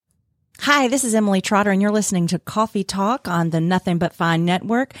Hi, this is Emily Trotter, and you're listening to Coffee Talk on the Nothing But Fine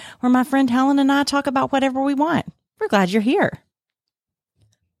Network, where my friend Helen and I talk about whatever we want. We're glad you're here.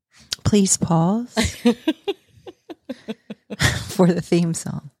 Please pause for the theme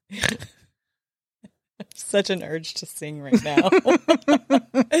song. Such an urge to sing right now.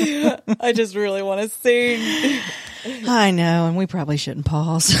 I just really want to sing. I know, and we probably shouldn't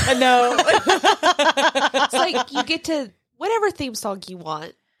pause. I know. It's like you get to whatever theme song you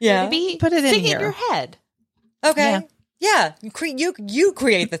want. Yeah. Maybe Put it in sing here. in your head. Okay. Yeah. You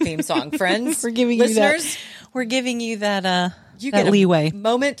create the theme song, friends. We're giving listeners. you that. We're giving you that. You that get leeway. a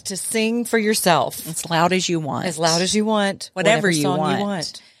moment to sing for yourself. As loud as you want. As loud as you want. Whatever song you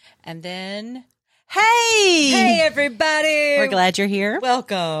want. And then, hey everybody. we're glad you're here.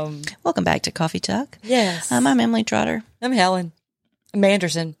 Welcome. Welcome back to Coffee Talk. Yes. I'm Emily Trotter. I'm Helen. I'm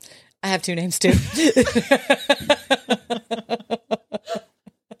Anderson. I have two names too.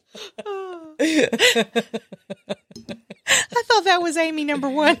 I thought that was Amy number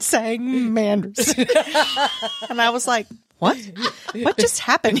one saying Manderson. And I was like, what? What just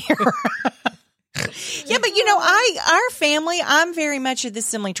happened here? Yeah, but our family, I'm very much of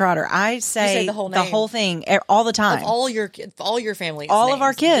this Emily Trotter. I say the whole name. whole thing all the time. Of all your family. All of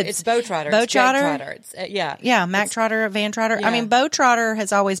our kids. It's Bo Trotter. Bo it's Jake Trotter. Trotter. It's, Yeah, Mac Trotter, Van Trotter. Yeah. I mean, Bo Trotter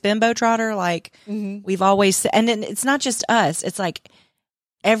has always been Bo Trotter. Like, we've always, and then it's not just us. It's like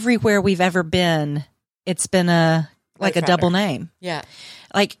everywhere we've ever been, it's been a Trotter. double name. Yeah.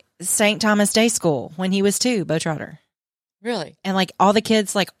 Like St. Thomas Day School when he was 2, Bo Trotter. Really? And like all the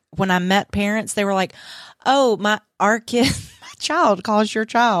kids, like when I met parents, they were like, "Oh, our kid, my child calls your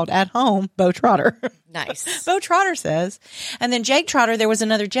child at home Bo Trotter." Nice. Bo Trotter says, and then Jake Trotter. There was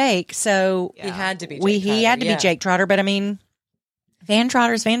another Jake, so He had to be. he had to be Jake Trotter. But I mean, Van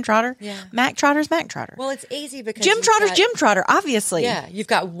Trotter's Van Trotter. Yeah. Mac Trotter's Mac Trotter. Well, it's easy because Jim Trotter's Jim Trotter. Obviously, Yeah, you've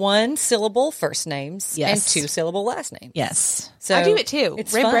got 1 syllable first names Yes. and 2 syllable last names. Yes. So I do it too.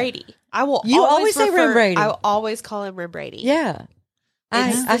 It's Rim fun. Brady. I will. You always say Rim Brady. I will always call him Rim Brady. Yeah.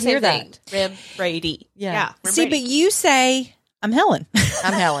 It's I the hear same that. thing. Rim Brady. Yeah. Rim See, Brady. but you say I'm Helen.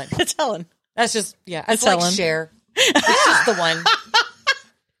 I'm Helen. It's Helen. That's just It's It's like Helen. Cher. It's just the one.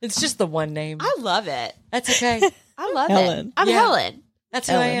 It's just the one name. I love it. That's okay. I love Helen. it. I'm Yeah. Helen. That's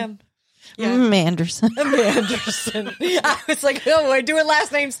who I Helen. am. Anderson. I'm Anderson. I was like, oh, we're doing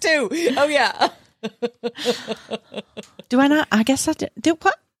last names too. Oh yeah. Do I not? I guess I do.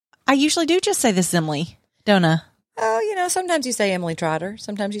 What? I usually do just say this is Emily, don't I? Oh, sometimes you say Emily Trotter.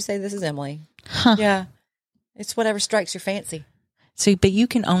 Sometimes you say this is Emily. Huh. Yeah. It's whatever strikes your fancy. So, but you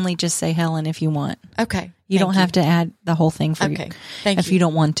can only just say Helen if you want. Okay. You don't have to add the whole thing for Okay. you Thank if you. you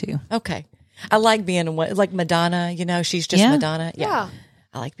don't want to. Okay. I like being like Madonna, she's just Yeah. Madonna. Yeah.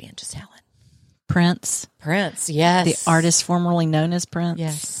 I like being just Helen. Prince, Prince, yes. the artist formerly known as Prince.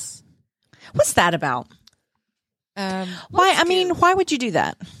 Yes. What's that about? Why? I mean, why would you do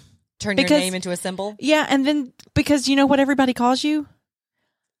that? Turn because- your name into a symbol? Yeah, and then because you know what everybody calls you?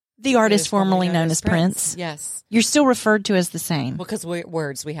 The artist formerly known as Prince. Yes. You're still referred to as the same. Well, because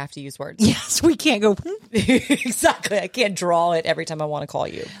words, we have to use words. Yes, we can't go. Exactly. I can't draw it every time I want to call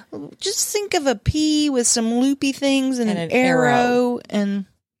you. Just think of a P with some loopy things and, an arrow and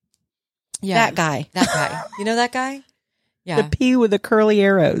that guy. That guy. You know that guy? Yeah. The P with the curly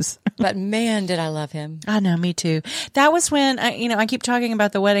arrows. But man, did I love him. I know, me too. That was when I keep talking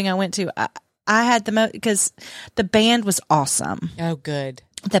about the wedding I went to. I had the most because the band was awesome. Oh, good.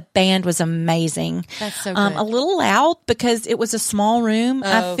 The band was amazing. That's so good. A little loud because it was a small room.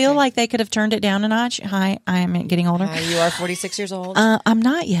 I feel okay. like they could have turned it down a notch. Hi, I am getting older. You are 46 years old? I'm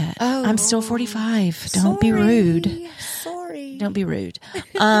not yet. Oh. I'm still 45. Don't be rude. Sorry. Don't be rude.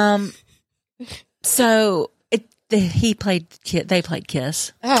 So they played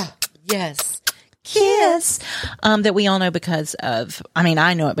Kiss. Oh, yes. Kiss. That we all know because of, I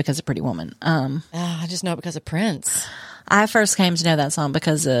know it because of Pretty Woman. I just know it because of Prince. I first came to know that song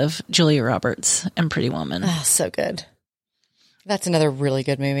because of Julia Roberts and Pretty Woman. Oh, so good. That's another really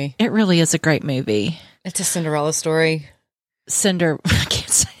good movie. It really is a great movie. It's a Cinderella story. I can't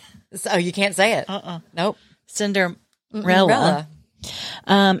say it. Oh, you can't say it. Nope. Cinderella.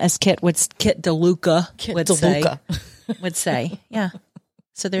 As Kit DeLuca would say. Yeah.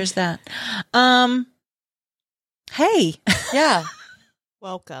 So there's that. Hey. Yeah.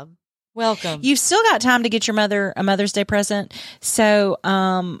 Welcome. You've still got time to get your mother a Mother's Day present. So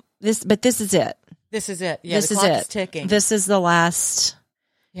this is it. This is it. Yeah, this the is clock's it. ticking. This is the last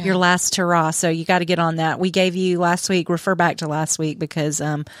your last hurrah. So you got to get on that. We gave you last week, refer back to last week because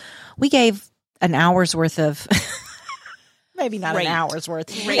we gave an hour's worth of maybe not Great. an hour's worth,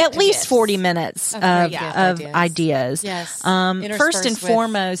 Great at least tips. 40 minutes of ideas. Yes. First and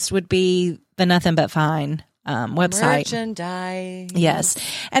foremost would be the Nothing But Fine website. Merchandise. Yes.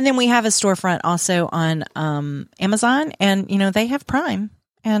 And then we have a storefront also on Amazon, and they have Prime,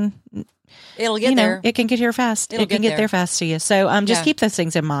 and It'll get there. it can get here fast. It'll it can get get there fast to you. So just keep those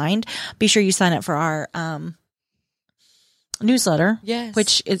things in mind. Be sure you sign up for our newsletter. Yes.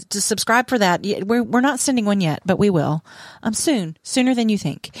 Which is to subscribe for that. We're not sending one yet, but we will sooner than you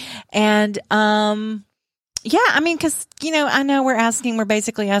think. And because I know we're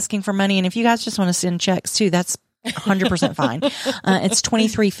basically asking for money, and if you guys just want to send checks too, that's 100% fine. It's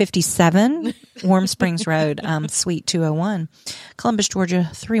 2357 Warm Springs Road, Suite 201, Columbus, Georgia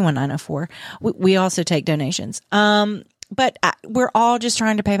 31904. We also take donations. But we're all just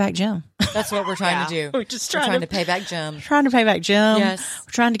trying to pay back Jim. That's what we're trying to do. We're just trying to pay back Jim. Trying to pay back Jim. Yes.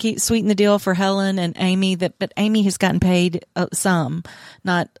 We're trying to sweeten the deal for Helen and Amy. But Amy has gotten paid some,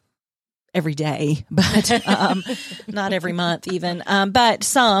 not every day, but not every month even, but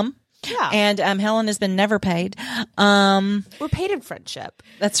some. Yeah. And Helen has been never paid. We're paid in friendship.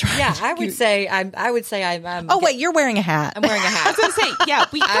 That's right. Yeah, I would say I'm. Oh wait, you're wearing a hat. I'm wearing a I hat. was going to say, yeah,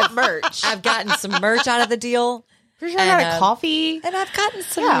 we got merch. I've gotten some merch out of the deal. Pretty sure I got a coffee. And I've gotten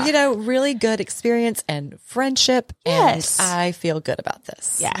some, really good experience and friendship. Yes. And I feel good about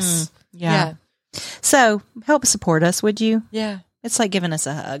this. Yes. Yeah. So help support us, would you? Yeah. It's like giving us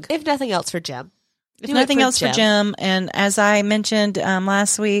a hug. If nothing else for Jim. If nothing else for Jim. And as I mentioned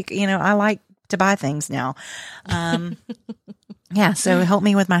last week, I like to buy things now. Yeah, so help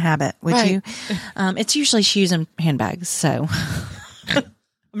me with my habit, would you? It's usually shoes and handbags, so I'm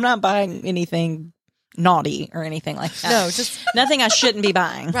not buying anything naughty or anything like that. No, just nothing I shouldn't be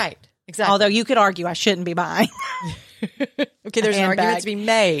buying. right. Exactly. Although you could argue I shouldn't be buying okay, there's an handbag argument to be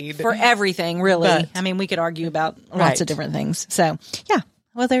made for everything, really. But- I mean, we could argue about lots Right. of different things. So, yeah.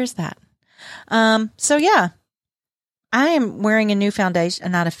 Well, there's that. So yeah, I am wearing a new a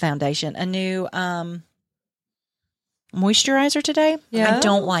new moisturizer today. Yeah. I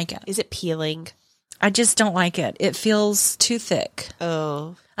don't like it. Is it peeling? I just don't like it. It feels too thick.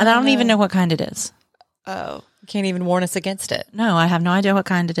 Oh. And I don't even know what kind it is. Oh. You can't even warn us against it. No, I have no idea what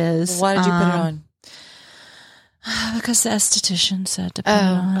kind it is. Why did you put it on? Because the esthetician said to put it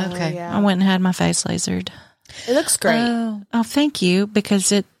on. Okay. Yeah. I went and had my face lasered. It looks great. Oh, thank you.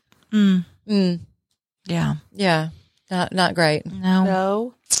 Because it, yeah. Yeah. Not great.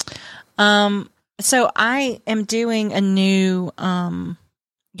 No. No. So I am doing a new,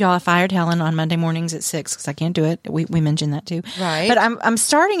 y'all, I fired Helen on Monday mornings at 6 because I can't do it. We mentioned that too. Right. But I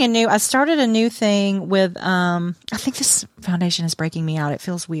started a new thing with, I think this foundation is breaking me out. It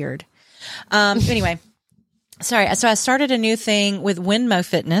feels weird. Anyway, sorry. So I started a new thing with Winmo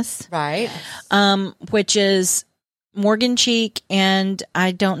Fitness, Right. which is Morgan Cheek, and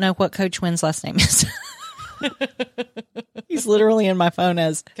I don't know what Coach Wynn's last name is. He's literally in my phone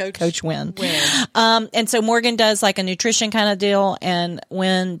as Coach Wynn. And so Morgan does like a nutrition kind of deal, and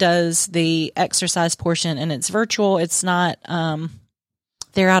Wynn does the exercise portion, and it's virtual. It's not,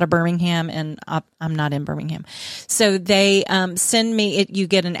 they're out of Birmingham, and I'm not in Birmingham. So they send me it. You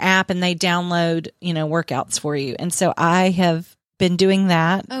get an app, and they download, workouts for you. And so I have been doing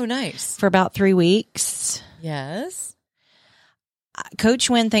that. Oh, nice. For about 3 weeks. Yes. Coach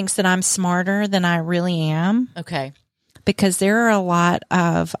Wynn thinks that I'm smarter than I really am. Okay. Because there are a lot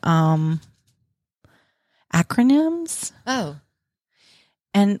of acronyms. Oh.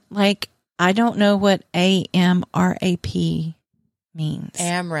 And I don't know what AMRAP means.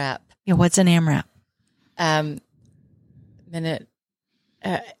 AMRAP. Yeah, what's an AMRAP? Minute.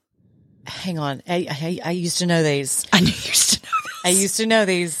 Hang on. I used to know these. I used to know this. I used to know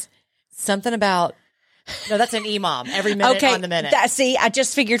these. Something about. No, that's an EMOM. Every minute on the minute. See, I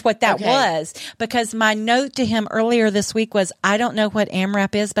just figured what that was, because my note to him earlier this week was, I don't know what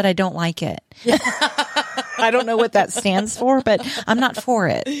AMRAP is, but I don't like it. I don't know what that stands for, but I'm not for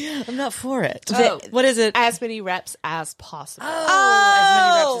it. I'm not for it. What is it? As many reps as possible. As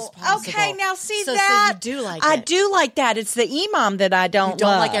many reps as possible. Okay, now see so that. So you do like I it. do like that. It's the EMOM that I don't Don't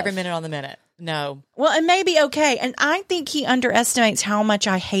love. like every minute on the minute. No. Well, it may be okay. And I think he underestimates how much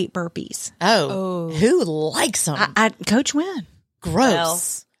I hate burpees. Oh. Who likes them? Coach Wynn.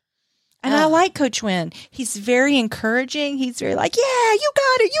 Gross. And I like Coach Wynn. He's very encouraging. He's very like, yeah, you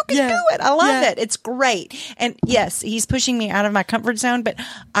got it. You can do it. I love it. It's great. And yes, he's pushing me out of my comfort zone, but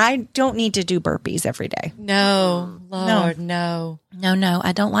I don't need to do burpees every day. No. Lord, no. No,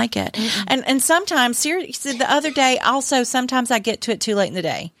 I don't like it. And sometimes, seriously, the other day, also, sometimes I get to it too late in the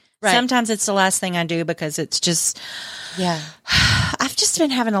day. Right. Sometimes it's the last thing I do because it's just, just been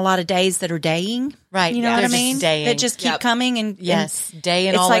having a lot of days that are daying. Right. You know what I mean? Daying. That just keep coming and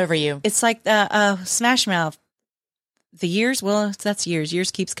daying all over you. It's like Smash Mouth. The years, well, that's years.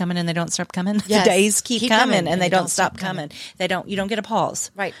 Years keeps coming and they don't stop coming. Yes. The days keep coming and they don't stop coming. You don't get a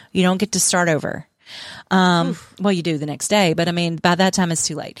pause. Right. You don't get to start over. Well, you do the next day, but I mean, by that time it's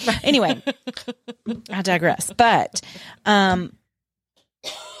too late. Right. Anyway, I digress. But, so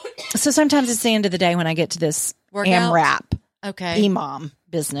sometimes it's the end of the day when I get to this AMRAP, EMOM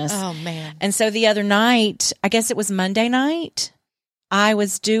business. Oh man. And so the other night, I guess it was Monday night, I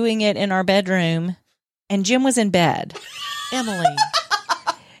was doing it in our bedroom and Jim was in bed. Emily.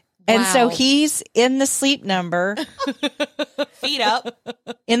 And so he's in the sleep number. Feet up.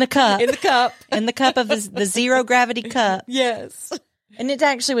 In the cup. In the cup of the zero gravity cup. Yes. And it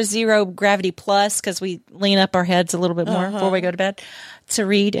actually was zero gravity plus because we lean up our heads a little bit more before we go to bed to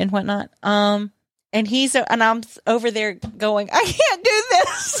read and whatnot. And I'm over there going, I can't do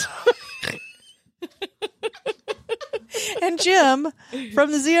this. And Jim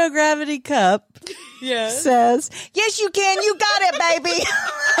from the zero gravity cup says, yes, you can. You got it, baby.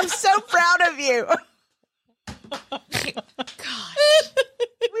 I'm so proud of you. Gosh.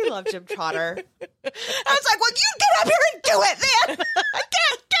 We love Jim Trotter. I was like, well, you get up here and do it then. I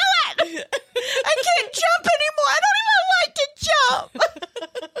can't do it. I can't jump anymore. I don't even like to jump.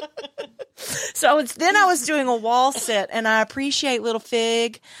 So then I was doing a wall sit, and I appreciate little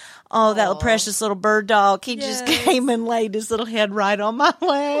Fig. Oh, that precious little bird dog. He just came and laid his little head right on my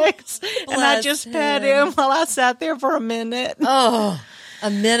legs. And I just pet him while I sat there for a minute. Oh, a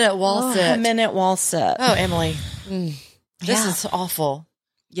minute wall sit. A minute wall sit. Oh, Emily. This is awful.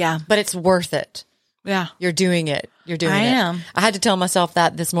 Yeah. But it's worth it. Yeah. You're doing it. You're doing it. I am. I had to tell myself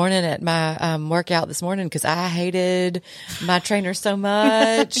that this morning at my workout this morning because I hated my trainer so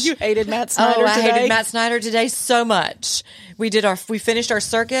much. You hated Matt Snyder today? I hated Matt Snyder today so much. We finished our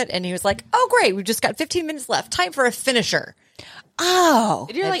circuit and he was like, oh, great. We've just got 15 minutes left. Time for a finisher. Oh.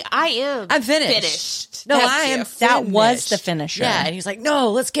 And you're like, I'm finished. No, I am finished. That was the finisher. Yeah. And he's like,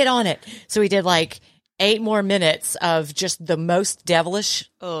 no, let's get on it. So we did like 8 more minutes of just the most devilish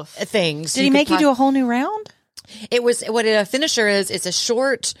things. Did he make you do a whole new round? It was what a finisher is. It's a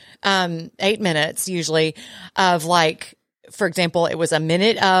short 8 minutes usually of like, for example, it was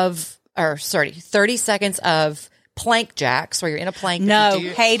 30 seconds of plank jacks where you're in a plank. No,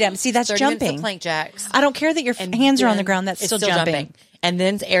 hate them. See, that's 30 jumping. minutes of plank jacks. I don't care that your hands are on the ground. That's still jumping. And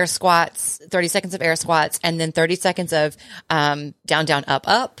then air squats, 30 seconds of air squats, and then 30 seconds of down, down, up,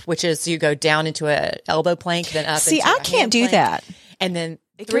 up, which is you go down into a elbow plank, then up. See, I can't do that. And then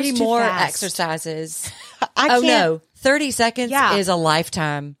 3 more exercises. I can't. No, 30 seconds is a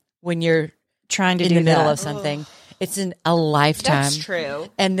lifetime when you're trying to in do the middle that. of something. It's a lifetime. That's true.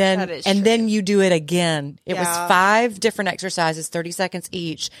 And then you do it again. It was 5 different exercises, 30 seconds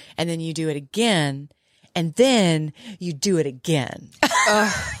each, and then you do it again. And then you do it again.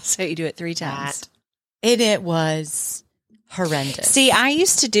 So you do it 3 times. And it was horrendous. See, I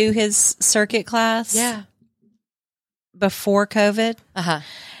used to do his circuit class. Yeah. Before COVID. Uh-huh.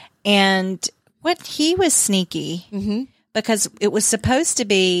 And he was sneaky because it was supposed to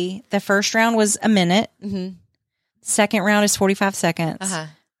be the first round was a minute. Mm-hmm. Second round is 45 seconds. Uh-huh.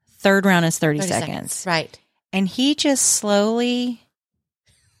 Third round is 30 seconds. Right. And he just slowly...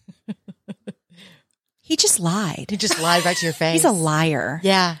 He just lied. He just lied right to your face. He's a liar.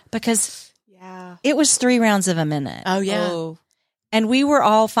 Yeah. Because it was 3 rounds of a minute. Oh, yeah. And we were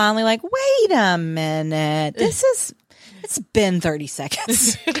all finally like, wait a minute. It's been 30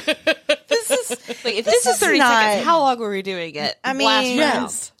 seconds. This is 30 seconds. How long were we doing it? I mean, last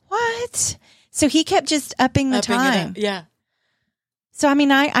round. What? So he kept just upping the time. Yeah. So, I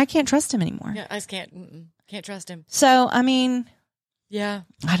mean, I can't trust him anymore. Yeah, I just can't trust him. So, I mean. Yeah.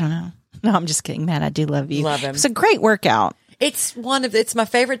 I don't know. No, I'm just kidding, Matt. I do love you. Love him. It's a great workout. It's my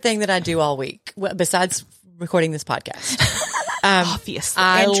favorite thing that I do all week, besides recording this podcast. Obviously.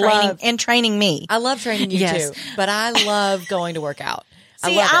 And training me. I love training you too, but I love going to work out.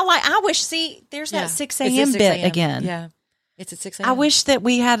 See, there's that 6 a.m. bit again. Yeah. It's at 6 a.m. I wish that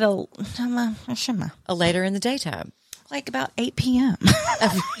we had a later in the daytime. Like about 8 p.m.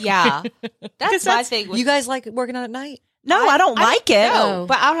 Yeah. That's my thing. You guys like working out at night? No, I don't like it. No,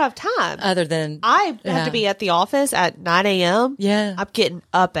 but I don't have time. Other than I have to be at the office at 9 a.m. Yeah. I'm getting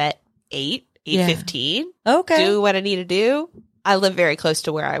up at 8:15. Okay. Do what I need to do. I live very close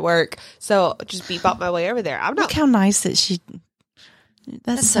to where I work, so just beep up my way over there. I'm not. Look how nice that she.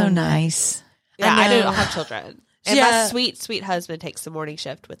 That's so nice. Yeah, I don't have children. And my sweet, sweet husband takes the morning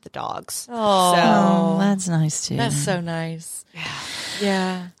shift with the dogs. Oh, that's nice too. That's so nice.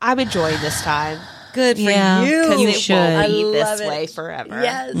 Yeah. I'm enjoying this time. Good for Yeah, you. 'cause it you should. won't be I this love it. way forever.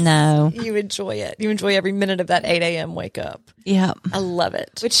 Yes. No. You enjoy it. You enjoy every minute of that 8 a.m. wake up. Yeah. I love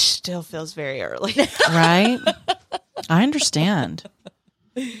it. Which still feels very early. Right. I understand.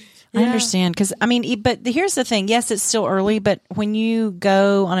 I understand. Because, I mean, but here's the thing. Yes, it's still early, but when you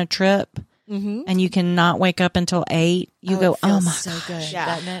go on a trip and you cannot wake up until 8, you go, oh my so God, good. Yeah.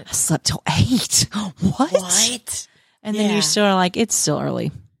 Doesn't it? I slept till 8. What? What? And then Yeah. you're still like, it's still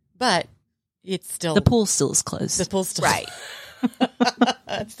early. But it's still The pool still is closed. the pool's still Right.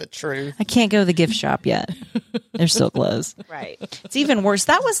 That's the truth. I can't go to the gift shop yet. They're still closed. Right. It's even worse.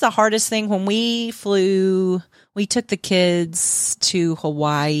 That was the hardest thing when we flew. We took the kids to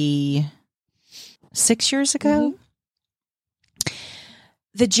Hawaii 6 years ago.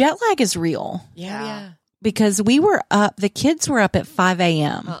 The jet lag is real Yeah. because we were up, the kids were up at 5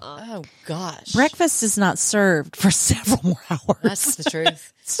 a.m. Oh gosh. Breakfast is not served for several more hours. That's the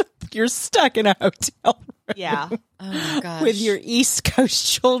truth. So you're stuck in a hotel room Yeah. Oh my gosh. with your East Coast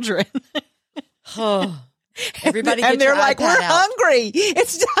children. Oh. Everybody and get they're your like, iPad we're out. hungry.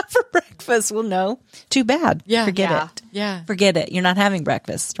 It's time for breakfast. Well, no, too bad. Yeah. Forget Yeah. it. Yeah. Forget it. You're not having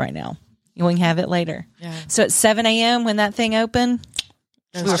breakfast right now. You can have it later. Yeah. So at 7 a.m. when that thing opened,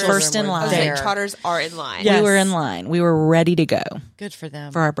 we were first in I line. was like, There. charters are in line. Yeah. We were Yes. in line. We were ready to go Good for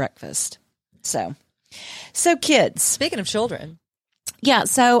them. for our breakfast. So kids. Speaking of children. Yeah.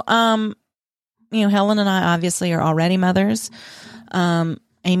 So, Helen and I obviously are already mothers.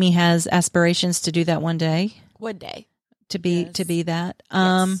 Amy has aspirations to do that one day, One day. to be Yes. that.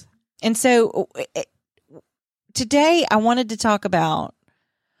 Yes. And so today I wanted to talk about,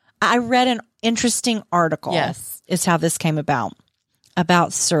 I read an interesting article. Yes. Is how this came about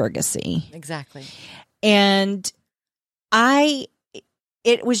surrogacy. Exactly. And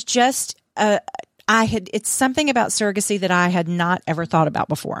it was just, it's something about surrogacy that I had not ever thought about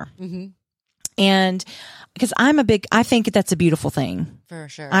before. Mm-hmm. And because I think that's a beautiful thing. For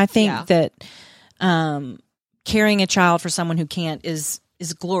sure. I think Yeah. that, carrying a child for someone who can't is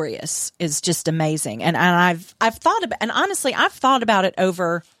glorious, is just amazing. And I've thought about, and honestly, I've thought about it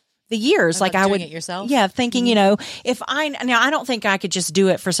over the years. About Like I doing would, it yourself? yeah, thinking, if I don't think I could just do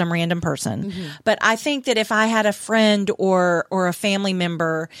it for some random person, but I think that if I had a friend or a family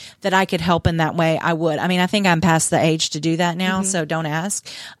member that I could help in that way, I would. I mean, I think I'm past the age to do that now, so don't ask.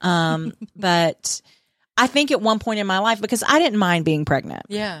 But I think at one point in my life, because I didn't mind being pregnant.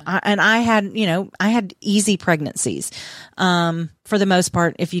 Yeah. I had easy pregnancies, for the most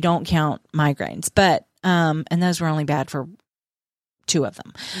part, if you don't count migraines, but, and those were only bad for 2 of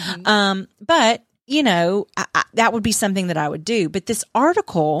them. But that would be something that I would do. But this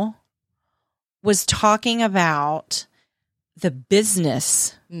article was talking about the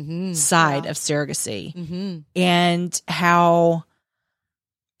business side of surrogacy and how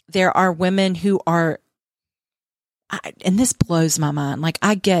there are women who are, and this blows my mind. Like,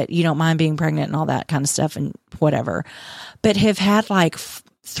 I get you don't mind being pregnant and all that kind of stuff and whatever, but have had like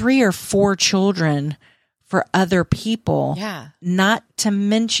 3 or 4 children for other people. Yeah. Not to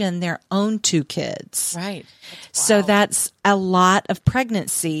mention their own 2 kids. Right. So that's a lot of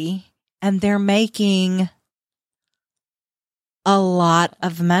pregnancy, and they're making a lot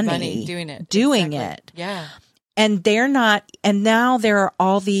of money doing it. Doing Exactly. it. Yeah. And they're not, and now there are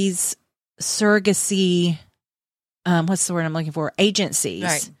all these surrogacy, what's the word I'm looking for? Agencies.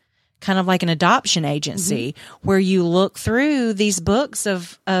 Right. Kind of like an adoption agency where you look through these books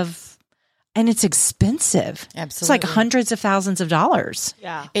of, and it's expensive. Absolutely. It's like hundreds of thousands of dollars.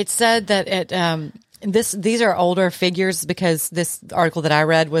 Yeah. It said that these are older figures because this article that I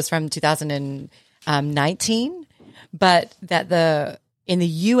read was from 2019, but that in the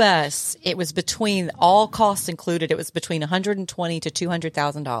U.S. it was between all costs included, it was between $120,000 to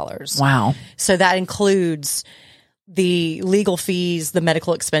 $200,000. Wow. So that includes the legal fees, the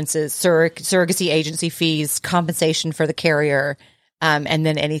medical expenses, surrogacy agency fees, compensation for the carrier, and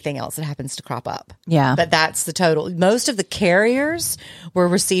then anything else that happens to crop up. Yeah. But that's the total. Most of the carriers were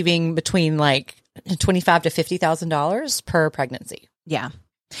receiving between like $25,000 to $50,000 per pregnancy. Yeah.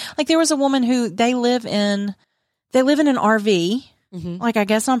 Like there was a woman who they live in an RV, like I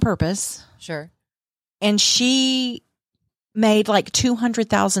guess on purpose. Sure. And she made like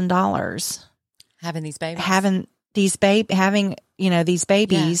 $200,000 Having these babies. having these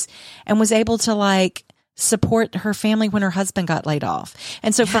babies, and was able to like support her family when her husband got laid off.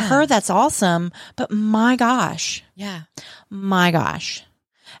 And so for her, that's awesome. But my gosh. Yeah. My gosh.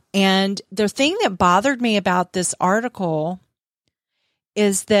 And the thing that bothered me about this article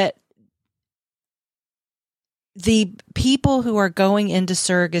is that the people who are going into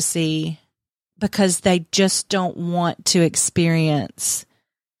surrogacy because they just don't want to experience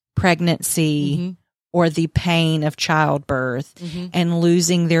pregnancy or the pain of childbirth and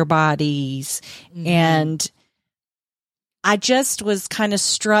losing their bodies. And I just was kind of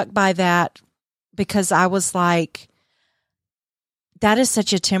struck by that because I was like, that is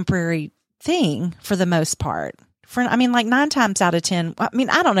such a temporary thing for the most part. I mean, like 9 times out of 10, I mean,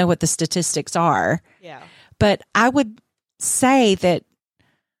 I don't know what the statistics are. Yeah. But I would say that,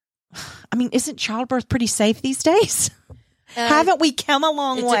 I mean, isn't childbirth pretty safe these days? Haven't we come a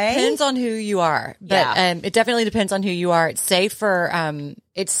long way? It depends on who you are, but it definitely depends on who you are. It's safe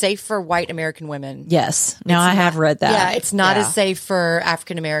for white American women. Yes. Now I have read that. Yeah, it's not as safe for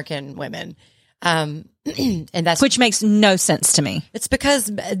African American women. And that's which makes no sense to me. It's because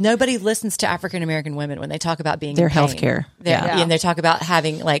nobody listens to African American women when they talk about being their in pain. healthcare. And they talk about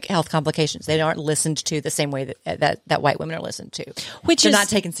having like health complications. They aren't listened to the same way that white women are listened to. Which they're is not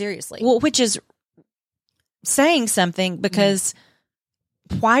taken seriously. Well, which is saying something because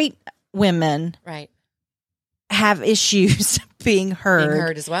white women have issues being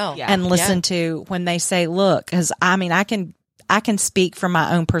heard as well and listened to when they say, look, because I mean, I can speak from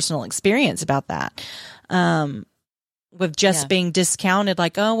my own personal experience about that. With just being discounted,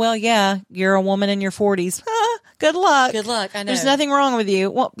 like, oh, well, yeah, you're a woman in your 40s. Good luck. Good luck. I know. There's nothing wrong with you.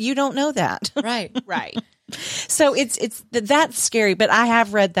 Well, you don't know that. Right. Right. So that's scary. But I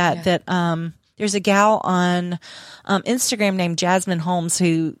have read that there's a gal on Instagram named Jasmine Holmes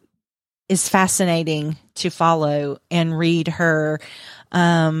who is fascinating to follow and read her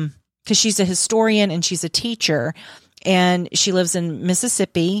because she's a historian and she's a teacher. And she lives in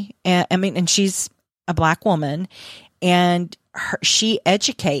Mississippi, and she's a Black woman, and she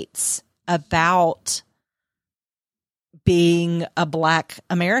educates about being a Black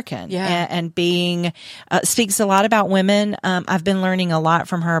American, and being speaks a lot about women. I've been learning a lot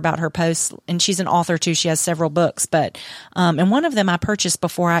from her about her posts, and she's an author too. She has several books, but and one of them I purchased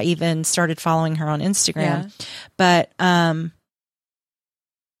before I even started following her on Instagram, but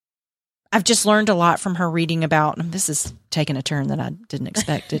I've just learned a lot from her reading about, and this is taking a turn that I didn't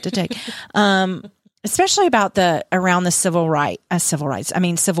expect it to take, especially about around the Civil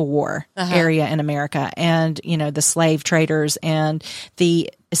War area in America, and, you know, the slave traders and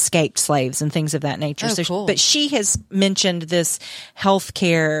the escaped slaves and things of that nature. Oh, cool. But she has mentioned this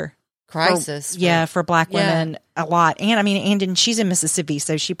healthcare crisis for Black women a lot. And she's in Mississippi,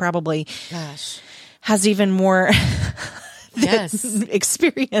 so she probably has even more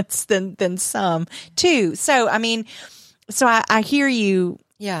experience than some too. So, I mean, I hear you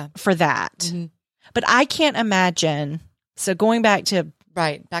for that, but I can't imagine. So going back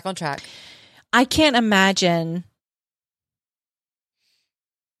on track, I can't imagine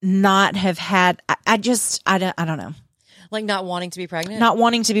not have had, I don't know. Like not wanting to be pregnant? Not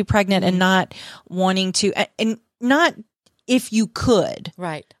wanting to be pregnant and not wanting to, and not if you could.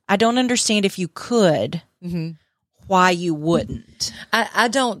 Right. I don't understand if you could. Why you wouldn't. I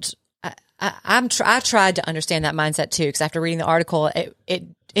don't. I tried to understand that mindset too, because after reading the article,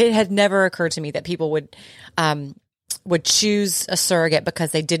 it had never occurred to me that people would choose a surrogate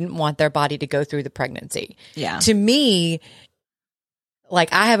because they didn't want their body to go through the pregnancy. Yeah. To me,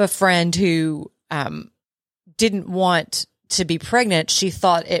 like I have a friend who didn't want to be pregnant. She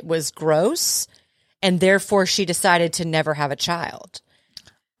thought it was gross, and therefore she decided to never have a child.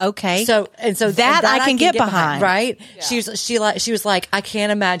 Okay. So that I can get behind. Right? Yeah. She was like, I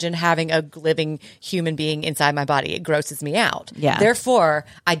can't imagine having a living human being inside my body. It grosses me out. Yeah. Therefore,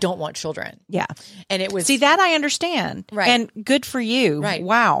 I don't want children. Yeah. And it was that I understand. Right. And good for you. Right.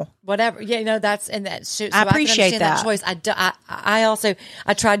 Wow. Whatever. Yeah. No, so I appreciate that choice. I also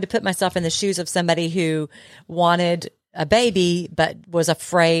tried to put myself in the shoes of somebody who wanted a baby but was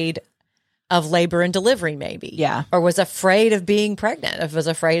afraid of labor and delivery, maybe. Yeah. Or was afraid of being pregnant, was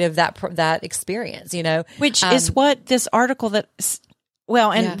afraid of that experience, you know. Which is what this article this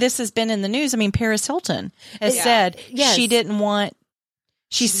has been in the news. I mean, Paris Hilton has said she didn't want,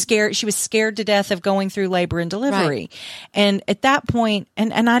 she was scared to death of going through labor and delivery. Right. And at that point,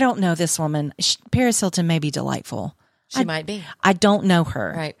 and I don't know this woman, Paris Hilton may be delightful. She might be. I don't know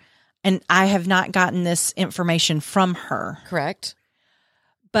her. Right. And I have not gotten this information from her. Correct.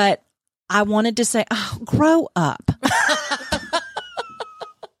 But I wanted to say, grow up.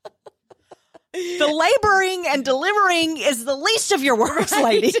 The laboring and delivering is the least of your worries,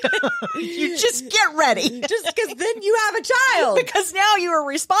 lady. You just get ready. Just because then you have a child. Because now you are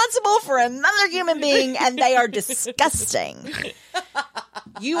responsible for another human being, and they are disgusting.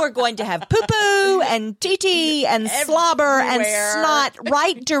 You are going to have poo-poo and TT and slobber and snot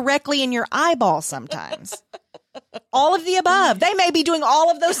right directly in your eyeball sometimes. All of the above. They may be doing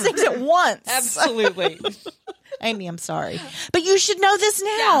all of those things at once. Absolutely. Amy, I'm sorry. But you should know this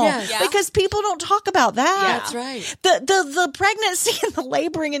now Yes. because people don't talk about that. That's right. The pregnancy and the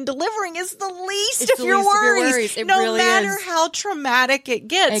laboring and delivering is the least It's of the your least of your worries. worries. It No really matter is. how traumatic it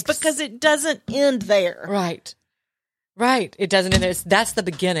gets because it doesn't end there. Right. Right. It doesn't end there. That's the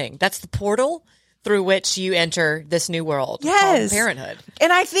beginning. That's the portal through which you enter this new world called parenthood.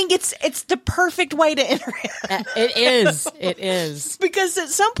 And I think it's the perfect way to enter it. It is. It is. Because at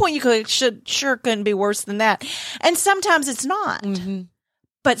some point you sure couldn't be worse than that. And sometimes it's not. Mm-hmm.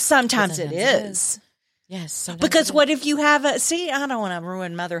 But sometimes it is. Yes. sometimes Because it what if you have I don't want to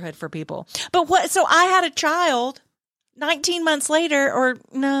ruin motherhood for people. But so I had a child 19 months later, or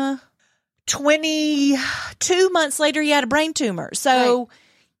no, 22 months later, he had a brain tumor. So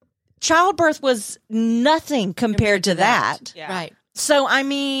childbirth was nothing compared to that. Yeah. Right. So, I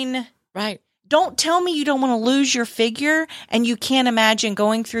mean, Right. don't tell me you don't want to lose your figure and you can't imagine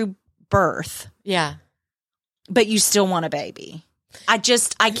going through birth, Yeah. but you still want a baby. I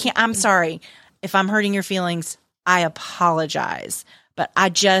can't. I'm sorry. If I'm hurting your feelings, I apologize. But I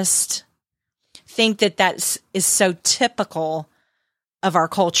just think that is so typical of our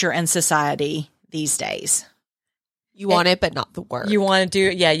culture and society these days. You want it, but not the work. You want to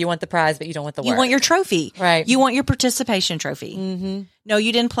you want the prize, but you don't want the work. You want your trophy. Right. You want your participation trophy. Mm-hmm. No,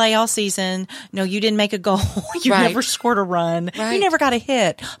 you didn't play all season. No, you didn't make a goal. You Right. never scored a run. Right. You never got a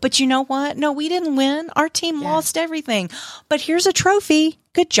hit. But you know what? No, we didn't win. Our team lost everything. But here's a trophy.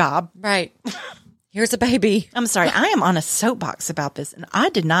 Good job. Right. Here's a baby. I'm sorry. I am on a soapbox about this, and I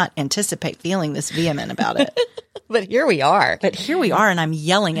did not anticipate feeling this vehement about it. But here we are. But here we are, and I'm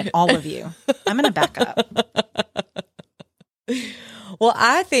yelling at all of you. I'm going to back up. Well,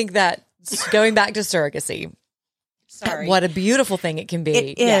 I think that going back to surrogacy, Sorry. what a beautiful thing it can be.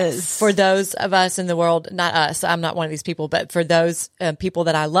 It is. For those of us in the world, not us, I'm not one of these people, but for those people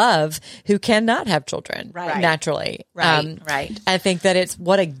that I love who cannot have children naturally. Right. I think that it's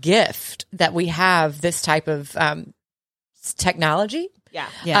what a gift that we have this type of technology. Yeah.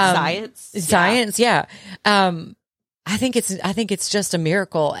 Science. Yeah. I think it's just a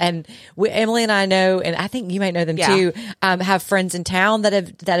miracle. And Emily and I know, and I think you might know them too, have friends in town that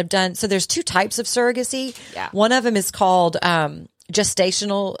have done. So there's two types of surrogacy. Yeah. One of them is called,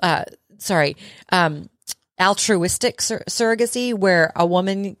 altruistic surrogacy, where a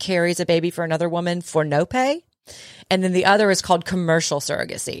woman carries a baby for another woman for no pay. And then the other is called commercial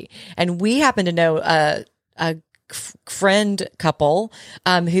surrogacy. And we happen to know a friend couple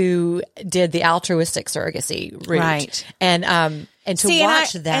who did the altruistic surrogacy route. Right. And to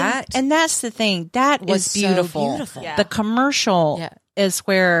watch that. And that's the thing. That was is beautiful. so beautiful. Yeah. The commercial is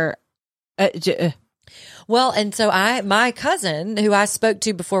where Well, and so my cousin, who I spoke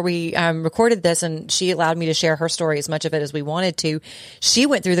to before we recorded this, and she allowed me to share her story, as much of it as we wanted to, she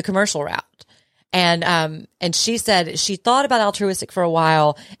went through the commercial route. And she said she thought about altruistic for a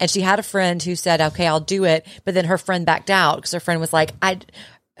while, and she had a friend who said, okay, I'll do it. But then her friend backed out because her friend was like,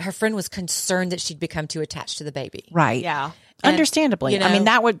 her friend was concerned that she'd become too attached to the baby. right. Yeah. And, Understandably. you know- I mean,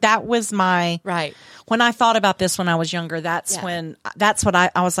 that was my, Right. when I thought about this when I was younger, that's what I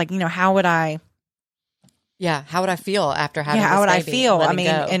was like, how would I, Yeah. How would I feel after having how this would I baby feel? and I letting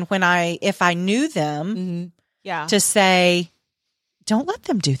mean, go? and if I knew them Mm-hmm. Yeah. to say, don't let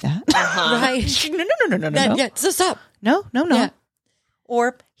them do that. Right. No. Yeah. So stop. No. Yeah.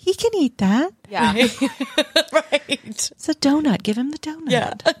 Or he can eat that. Yeah. Right. It's a donut. Give him the donut.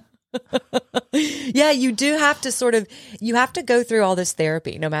 Yeah. Yeah, you do have to you have to go through all this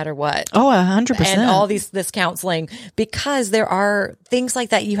therapy no matter what. Oh, 100%. And all this counseling, because there are things like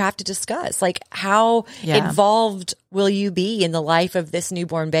that you have to discuss. Like, how involved will you be in the life of this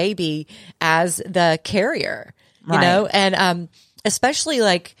newborn baby as the carrier? You know? And especially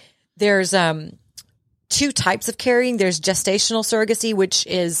like there's two types of carrying. There's gestational surrogacy, which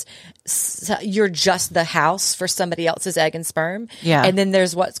is you're just the house for somebody else's egg and sperm. Yeah. And then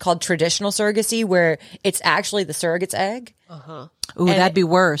there's what's called traditional surrogacy, where it's actually the surrogate's egg. Ooh, that'd be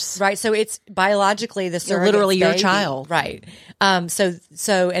worse. Right. So it's biologically the surrogate's literally your baby. child. Right.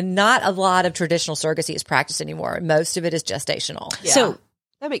 So and not a lot of traditional surrogacy is practiced anymore. Most of it is gestational. Yeah. So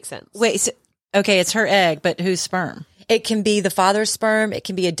That makes sense. wait, okay, it's her egg, but whose sperm? It can be the father's sperm. It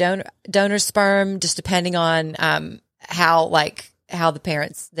can be a donor's sperm, just depending on how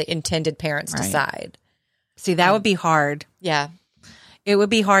the intended parents decide. See, that would be hard. Yeah. It would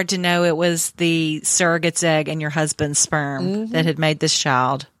be hard to know it was the surrogate's egg and your husband's sperm that had made this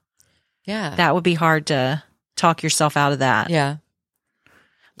child. Yeah. That would be hard to talk yourself out of that. Yeah.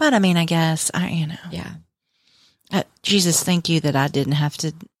 But I mean, I guess Yeah. Jesus, thank you that I didn't have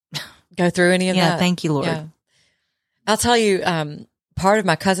to. Go through any of that. Yeah, thank you, Lord. Yeah. I'll tell you part of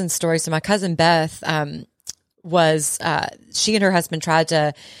my cousin's story. So my cousin Beth was she and her husband tried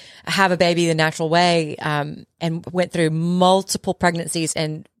to have a baby the natural way, and went through multiple pregnancies,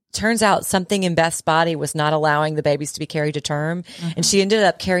 and turns out something in Beth's body was not allowing the babies to be carried to term. And she ended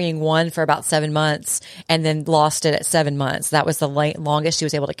up carrying one for about 7 months and then lost it at 7 months. That was the longest she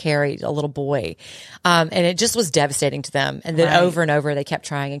was able to carry a little boy. And it just was devastating to them. And then over and over, they kept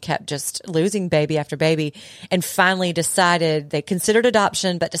trying and kept just losing baby after baby, and finally decided, they considered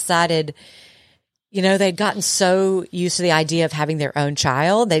adoption, but decided, they'd gotten so used to the idea of having their own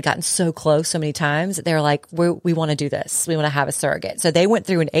child. They'd gotten so close so many times that they were like, we want to do this. We want to have a surrogate. So they went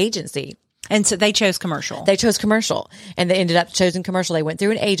through an agency. And so they chose commercial. They chose commercial, and they ended up choosing commercial. They went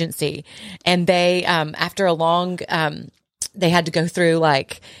through an agency, and they, after a long, they had to go through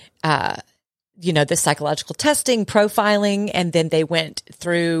the psychological testing, profiling, and then they went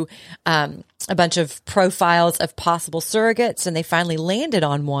through a bunch of profiles of possible surrogates, and they finally landed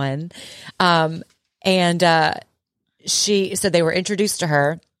on one. So they were introduced to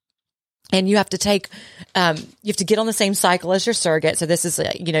her, and you have to take, you have to get on the same cycle as your surrogate. So this is,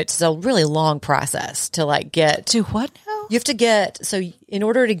 it's a really long process to get to what now? You have to get, so in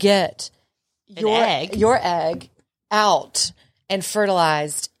order to get your egg out and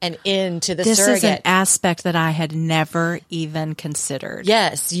fertilized and into the surrogate. This is an aspect that I had never even considered.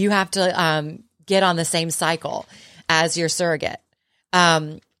 Yes, you have to get on the same cycle as your surrogate.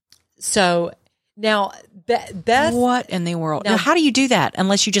 So now, Beth, what in the world? Now, how do you do that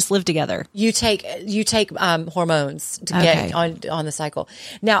unless you just live together? You take hormones to get on the cycle.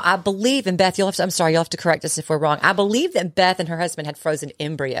 Now, I believe, and Beth, you'll have to correct us if we're wrong. I believe that Beth and her husband had frozen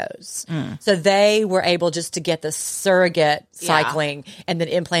embryos, so they were able just to get the surrogate cycling and then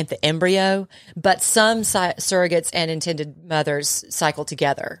implant the embryo. But some surrogates and intended mothers cycle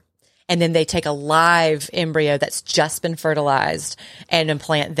together. And then they take a live embryo that's just been fertilized and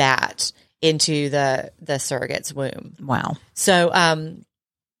implant that into the surrogate's womb. Wow. So,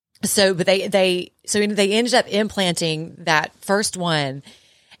 but they ended up implanting that first one,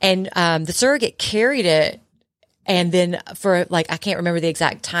 and the surrogate carried it, and then for I can't remember the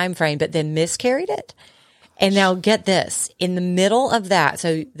exact time frame, but then miscarried it. And now get this, in the middle of that,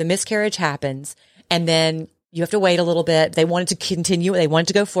 so the miscarriage happens, and then you have to wait a little bit. They wanted to continue. They wanted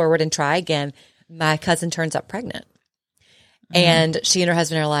to go forward and try again. My cousin turns up pregnant. And she and her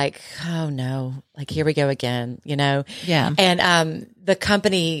husband are like, oh no, here we go again, Yeah. And the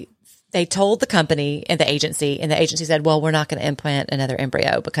company, they told the company and the agency said, well, we're not going to implant another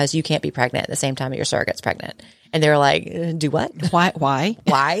embryo because you can't be pregnant at the same time that your surrogate's pregnant. And they were like, do what? Why?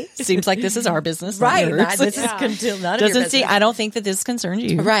 Why? Seems like this is our business. Right. This is none of your business. I don't think that this concerns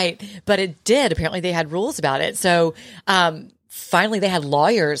you. Right. But it did. Apparently they had rules about it. So finally they had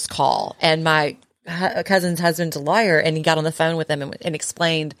lawyers call, and my cousin's husband's a lawyer, and he got on the phone with them and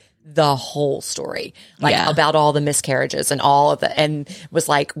explained the whole story, about all the miscarriages and all of the, and was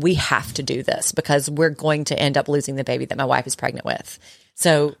like, we have to do this because we're going to end up losing the baby that my wife is pregnant with.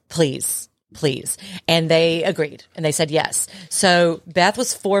 So please. And they agreed, and they said yes. So Beth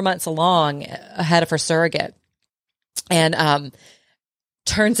was 4 months along ahead of her surrogate. And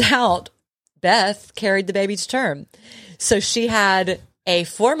turns out Beth carried the baby to term. So she had a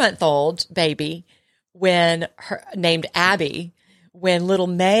 4-month-old baby named Abby when little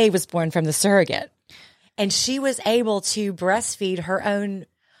May was born from the surrogate. And she was able to breastfeed her own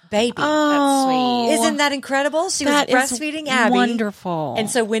baby. Oh, that's sweet. Isn't that incredible? She was breastfeeding Abby. Wonderful. And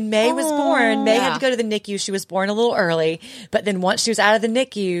so when May was born, May had to go to the NICU. She was born a little early, but then once she was out of the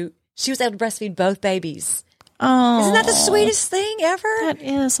NICU, she was able to breastfeed both babies. Oh, isn't that the sweetest thing ever? That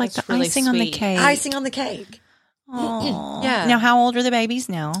is That's the really icing on the sweet. cake. Icing on the cake. Oh. Yeah. Now, how old are the babies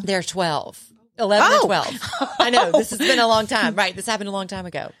now? They're 12. 11 and 12. I know. This has been a long time. Right. This happened a long time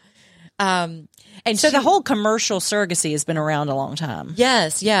ago. And so the whole commercial surrogacy has been around a long time.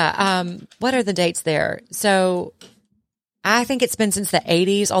 Yes. Yeah. What are the dates there? So I think it's been since the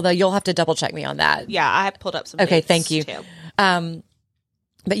 80s, although you'll have to double check me on that. Yeah, I pulled up some Okay, dates, thank you. too.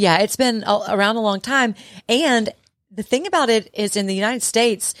 But yeah, it's been around a long time. And the thing about it is, in the United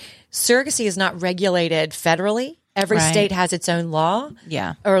States, surrogacy is not regulated federally. Every state has its own law.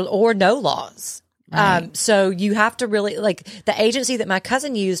 Yeah. Or no laws. Right. So you have to really, the agency that my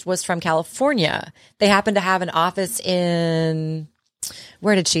cousin used was from California. They happened to have an office in,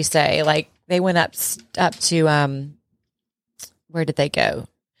 where did she say? They went up to, where did they go?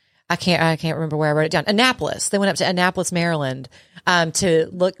 I can't remember where I wrote it down. Annapolis. They went up to Annapolis, Maryland,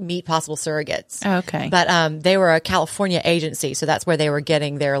 to meet possible surrogates. Oh, okay. But they were a California agency, so that's where they were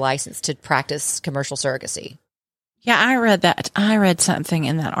getting their license to practice commercial surrogacy. Yeah, I read that. I read something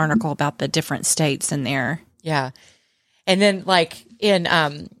in that article about the different states in there. Yeah. And then in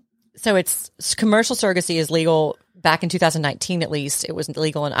so it's commercial surrogacy is legal back in 2019, at least. It was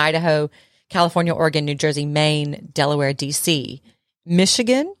legal in Idaho, California, Oregon, New Jersey, Maine, Delaware, DC.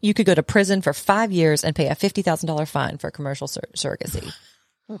 Michigan, you could go to prison for 5 years and pay a $50,000 fine for commercial surrogacy.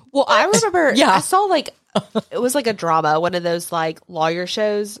 Well, I remember Yeah. I saw like it was like a drama, one of those like lawyer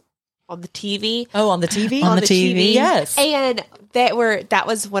shows on the TV. Oh, on the TV? On the TV. Yes. And that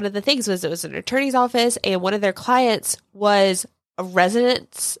was one of the things was it was an attorney's office, and one of their clients was a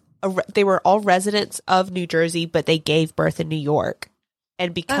resident. They were all residents of New Jersey, but they gave birth in New York.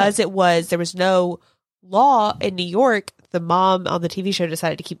 And because there was no law in New York, the mom on the TV show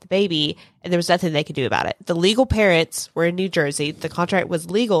decided to keep the baby, and there was nothing they could do about it. The legal parents were in New Jersey. The contract was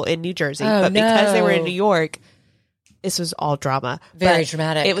legal in New Jersey, but because they were in New York, this was all drama. Very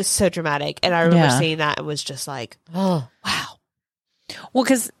dramatic. It was so dramatic. And I remember seeing that and was just like, Oh, wow. Well,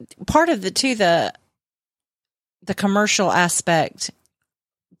 because part of the commercial aspect,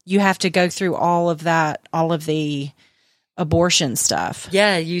 you have to go through all of the abortion stuff.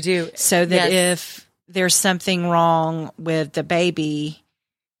 yeah, you do. So that Yes. if there's something wrong with the baby,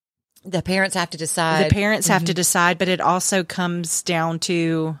 The parents have to decide. the parents have to decide, but it also comes down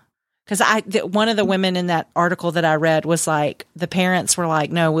to, because one of the women in that article that I read was like, the parents were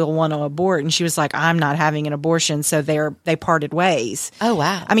like, no, we'll want to abort. And she was like, I'm not having an abortion. So they parted ways. Oh,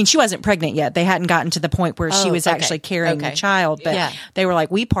 wow. I mean, she wasn't pregnant yet. They hadn't gotten to the point where she was okay. actually carrying the Okay. child, but Yeah. they were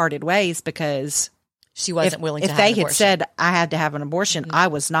like, we parted ways because She wasn't willing to if have they an had abortion. said I had to have an abortion, I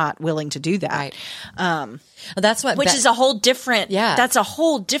was not willing to do that. Right. Um, Well, that's what which is a whole different, Yeah. that's a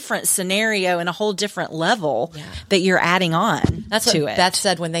whole different scenario and a whole different level that you're adding on That's what to it. Beth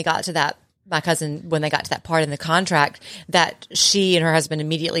said when they got to that. My cousin, when they got to that part in the contract, that she and her husband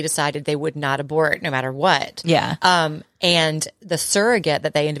immediately decided they would not abort no matter what. Yeah. And the surrogate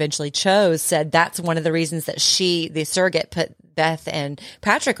that they individually chose said that's one of the reasons that the surrogate, put Beth and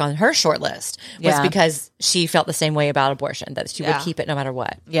Patrick on her short list was Yeah. because she felt the same way about abortion, that she would Yeah. keep it no matter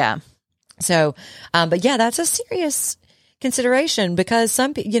what. Yeah. So, but yeah, that's a serious consideration because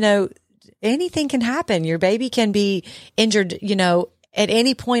anything can happen. Your baby can be injured, at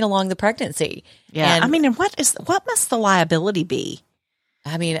any point along the pregnancy. Yeah. And, I mean, and what must the liability be?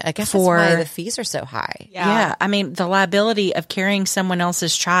 I guess for- that's why the fees are so high. Yeah. I mean, the liability of carrying someone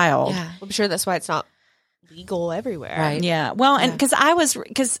else's child. Yeah. I'm sure that's why it's not legal everywhere. Right. Yeah. Well, and because I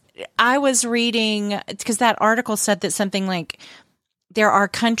was reading, because that article said that something like there are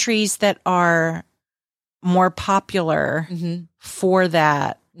countries that are more popular for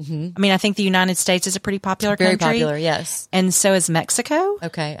that. Mm-hmm. I mean, I think the United States is a pretty popular Very country. popular, yes. And so is Mexico.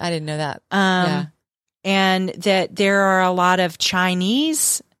 Okay, I didn't know that. And that there are a lot of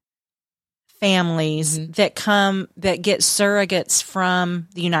Chinese families that get surrogates from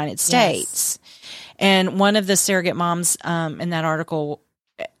the United States. And one of the surrogate moms in that article,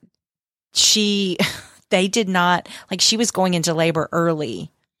 they did not, like, she was going into labor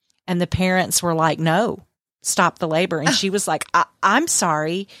early, and the parents were like, no, stop the labor. And she was like, I'm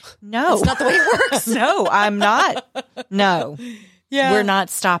sorry. No. It's not the way it works. No, I'm not. No. Yeah. We're not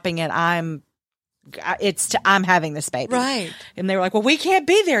stopping it. I'm having this baby. Right. And they were like, well, we can't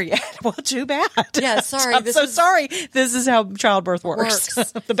be there yet. Well, too bad. Yeah, sorry. I'm so sorry. This is how childbirth works.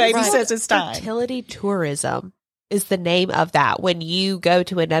 The baby Right. says it's time. Fertility tourism is the name of that when you go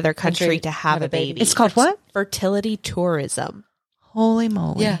to another country to have a baby. It's called what? Fertility tourism. Holy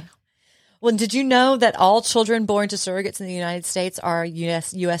moly. Yeah. Well, did you know that all children born to surrogates in the United States are U.S.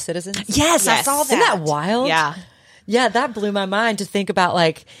 citizens? Yes, I saw that. Isn't that wild? Yeah. Yeah, that blew my mind to think about,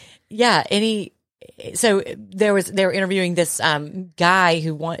 like, so they were interviewing this guy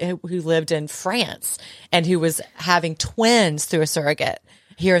who lived in France and who was having twins through a surrogate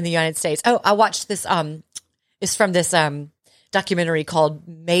here in the United States. Oh, I watched this it's from this documentary called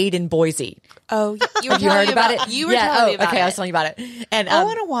Made in Boise. Oh, you were Have you heard about it? You were telling me about okay, it. I was telling you about it. And I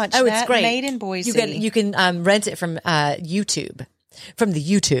want to watch Oh, that. it's great. Made in Boise. You can rent it from YouTube, from the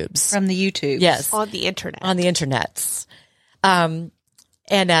YouTubes. From the YouTube. Yes, On the internet. on the internets. And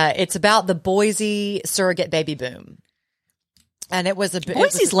it's about the Boise surrogate baby boom. And it was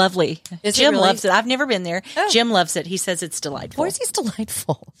Boise's lovely. Is it Jim really? loves it. I've never been there. Oh. Jim loves it. He says it's delightful. Boise's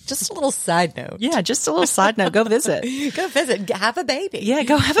delightful. Just a little side note. Yeah, just a little side note. Go visit. Go visit, have a baby. Yeah,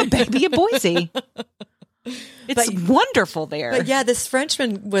 go have a baby in Boise. It's wonderful there. But yeah, this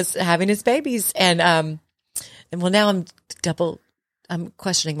Frenchman was having his babies, and well, now I'm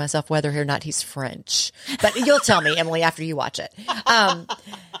questioning myself whether or not he's French. But you'll tell me, Emily, after you watch it.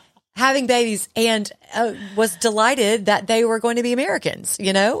 Having babies, and was delighted that they were going to be Americans,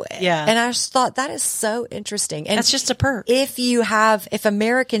 Yeah. And I just thought that is so interesting. And That's just a perk. if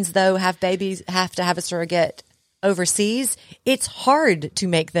Americans though have babies, have to have a surrogate overseas, it's hard to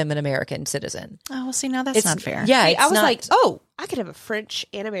make them an American citizen. Oh, well, see, now that's not fair. Yeah, See, it's I was not- like, oh, I could have a French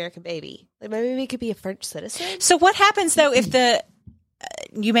and American baby. Like my baby could be a French citizen. So what happens though if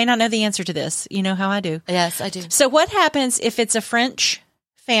you may not know the answer to this. You know how I do. Yes, I do. So what happens if it's a French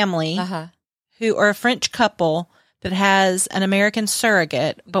family or a French couple that has an American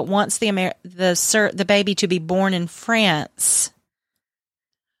surrogate but wants the baby to be born in France?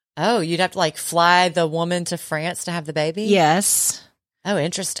 Oh, you'd have to like fly the woman to France to have the baby? Yes. Oh,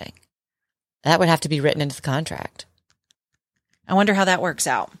 interesting. That would have to be written into the contract. I wonder how that works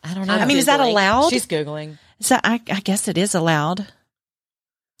out. I don't know. I mean, is that allowed? She's Googling. So I guess it is allowed.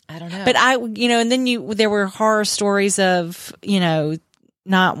 I don't know. But and then there were horror stories of,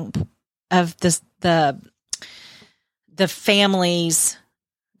 not of this, the families,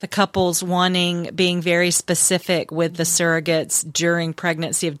 the couples being very specific with the surrogates during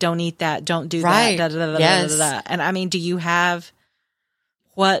pregnancy of don't eat that, don't do Right. that, Yes. And I mean, do you have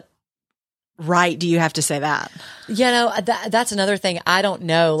what right do you have to say that? That's another thing. I don't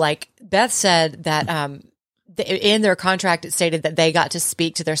know. Like Beth said that, in their contract, it stated that they got to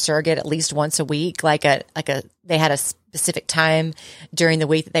speak to their surrogate at least once a week. They had a specific time during the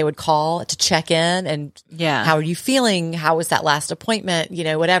week that they would call to check in and how are you feeling? How was that last appointment?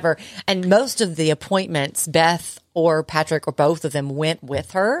 Whatever. And most of the appointments, Beth or Patrick or both of them went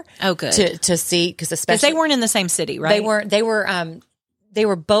with her. Oh, good. To see, because especially they weren't in the same city, right? They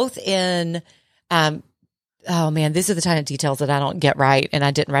were both in, oh man, these are the kind of details that I don't get right, and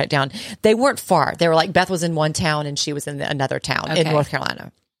I didn't write it down. They weren't far. They were like Beth was in one town and she was in another town in North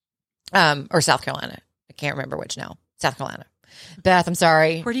Carolina, or South Carolina. I can't remember which now. South Carolina. Beth, I'm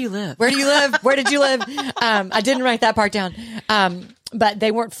sorry. Where do you live? Where do you live? Where did you live? I didn't write that part down. But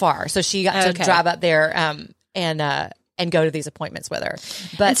they weren't far, so she got to drive up there and go to these appointments with her.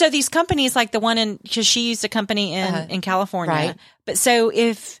 But and so these companies, like the one because she used a company in California, right. But So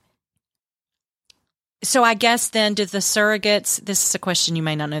I guess then do the surrogates, this is a question you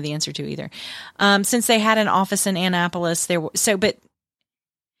may not know the answer to either. Since they had an office in Annapolis, but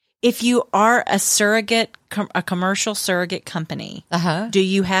if you are a surrogate, a commercial surrogate company, do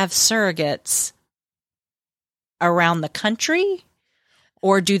you have surrogates around the country,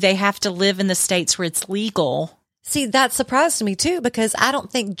 or do they have to live in the states where it's legal? See, that surprised me too, because I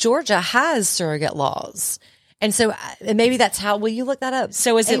don't think Georgia has surrogate laws. And so maybe that's how, will you look that up?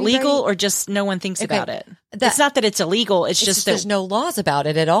 So is it legal or just no one thinks about it? It's not that it's illegal. It's just that there's no laws about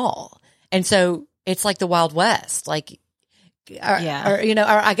it at all. And so it's like the Wild West. Like, or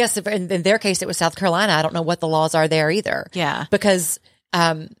I guess if in their case, it was South Carolina. I don't know what the laws are there either. Yeah. Because,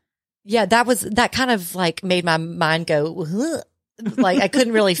 that kind of like made my mind go, ugh. Like I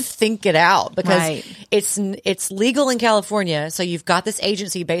couldn't really think it out because it's legal in California. So you've got this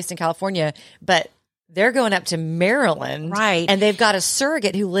agency based in California, but they're going up to Maryland. Right. And they've got a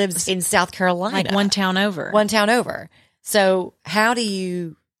surrogate who lives in South Carolina. Like one town over. So how do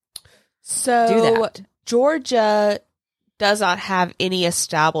you do that? Georgia does not have any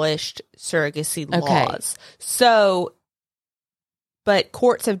established surrogacy laws. So, but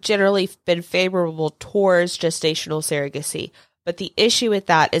courts have generally been favorable towards gestational surrogacy. But the issue with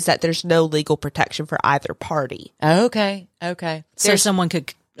that is that there's no legal protection for either party. Okay. So someone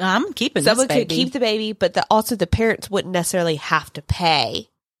could... I'm keeping Someone this baby. could keep the baby, but also the parents wouldn't necessarily have to pay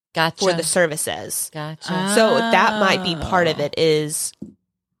for the services. Gotcha. So that might be part of it is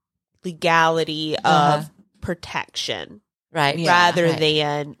legality of protection. Right. Rather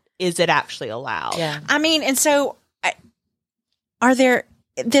than is it actually allowed? Yeah. I mean, and so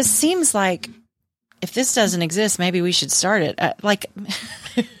this seems like if this doesn't exist, maybe we should start it.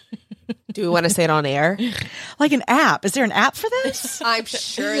 Do we want to say it on air? Like an app. Is there an app for this? I'm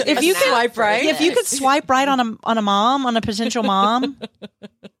sure if you can swipe right. If you could swipe right on a potential mom.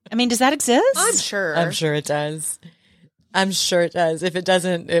 I mean, does that exist? I'm sure it does. If it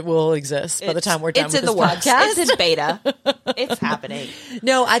doesn't, it will exist by the time we're done with this podcast. It's in beta. It's happening.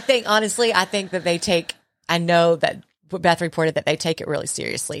 No, I think that I know that Beth reported that they take it really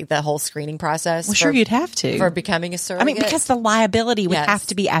seriously, the whole screening process. Well, sure, you'd have to. For becoming a surrogate. I mean, because the liability would have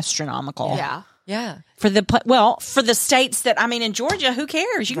to be astronomical. Yeah. Yeah. For the states that, I mean, in Georgia, who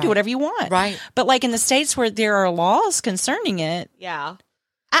cares? You can do whatever you want. Right. But like in the states where there are laws concerning it. Yeah.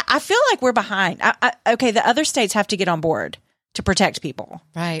 I feel like we're behind. Okay, the other states have to get on board to protect people.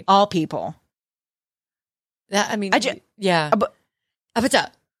 Right. All people. Yeah. What's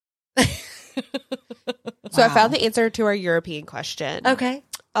up? So I found the answer to our European question. Okay.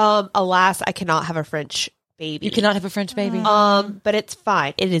 Alas, I cannot have a French baby. You cannot have a French baby. But it's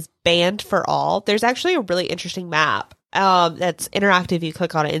fine. It is banned for all. There's actually a really interesting map That's interactive. You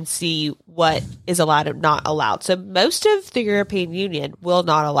click on it and see what is allowed and not allowed. So most of the European Union will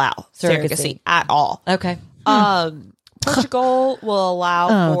not allow surrogacy at all. Okay. Portugal will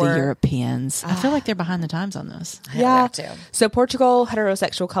allow for the Europeans. I feel like they're behind the times on this. Yeah. Too. So Portugal,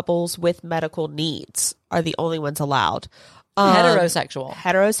 heterosexual couples with medical needs are the only ones allowed. Heterosexual.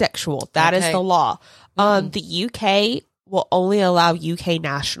 Heterosexual. That is Okay. the law. The UK will only allow UK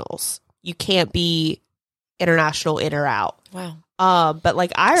nationals. You can't be international in or out. Wow. But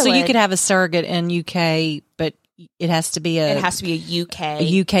like Ireland, So you could have a surrogate in UK, but it has to be a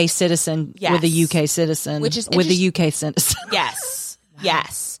UK citizen with a UK citizen, which is with a UK citizen. Yes.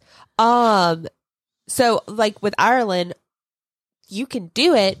 Yes. So like with Ireland, you can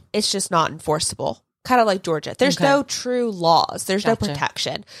do it. It's just not enforceable. Kind of like Georgia. There's Okay. no true laws. There's no Gotcha.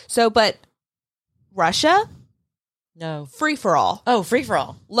 protection. So, but Russia, No. free for all. Oh, free for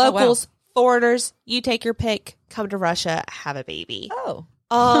all. Locals, foreigners, you take your pick, come to Russia, have a baby. Oh,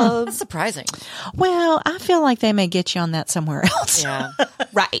 wow. That's surprising. Well, I feel like they may get you on that somewhere else. Yeah.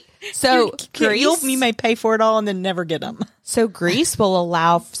 Right. So Greece, You may pay for it all and then never get them. so Greece will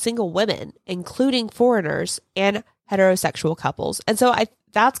allow single women, including foreigners and heterosexual couples. And so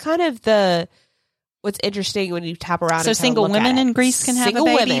that's kind of what's interesting when you tap around. So and single look at women it. in Greece can have Single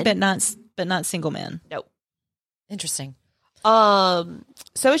a baby, women. but not single men. Nope. Interesting.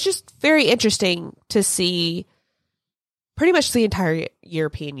 So it's just very interesting to see pretty much the entire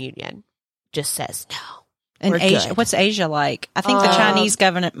European Union just says no. And We're Asia, good. what's Asia like? I think the Chinese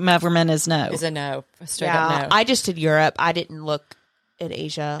government is no. Is a no. Straight up no. I just did Europe. I didn't look in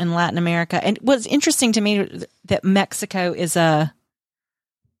Asia. In Latin America. And what's interesting to me that Mexico is a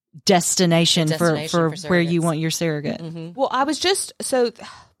destination, for where you surrogates. want your surrogate. Mm-hmm. Well, I was just so.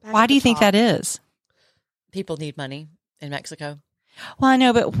 Why do you think that is? People need money in Mexico. Well, I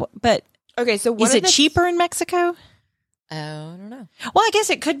know, but Okay, so is it cheaper in Mexico? Oh, I don't know. Well, I guess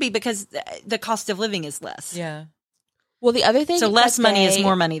it could be because the cost of living is less. Yeah. Well, the other thing, So less that money is they-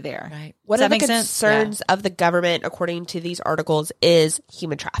 more money there. Right. One Does of that the make sense? concerns of the government, according to these articles, is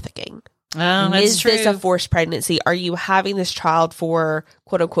human trafficking. Oh, that's Is true. this a forced pregnancy? Are you having this child for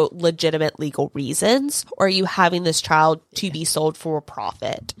quote unquote legitimate legal reasons, or are you having this child to be sold for a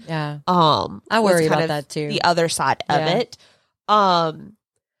profit? Yeah. I worry about that too. The other side of Yeah. it.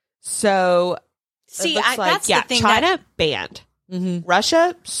 So See, it looks that's like, the thing. China banned. Mm-hmm.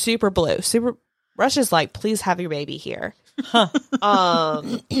 Russia super blue. Russia's like, please have your baby here.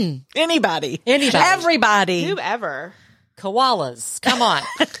 Anybody. Anybody. Everybody. Whoever. Koalas. Come on.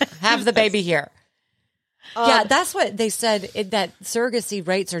 Have the baby here. Yeah, that's what they said, that surrogacy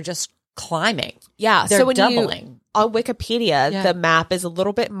rates are just climbing. Yeah. They're so when doubling. on Wikipedia, Yeah. the map is a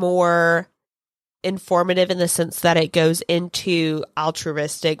little bit more informative in the sense that it goes into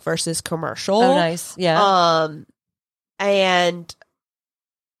altruistic versus commercial. Oh, nice. Yeah. And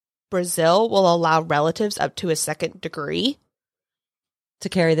Brazil will allow relatives up to a second degree. To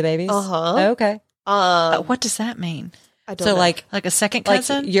carry the babies? Uh-huh. Okay. What does that mean? I don't So know. like Like a second like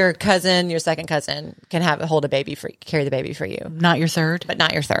cousin? your cousin, your second cousin can hold a baby for carry the baby for you, Not your third? but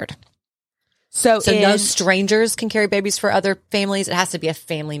not your third. So No strangers can carry babies for other families. It has to be a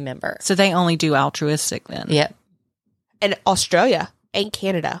family member. So they only do altruistic then? Yep. in Australia and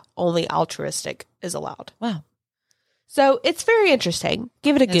Canada, only altruistic is allowed. Wow. So it's very interesting.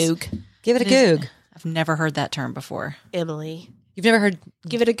 Give it a Yes. goog, Give it a goog. I've never heard that term before. Emily. You've never heard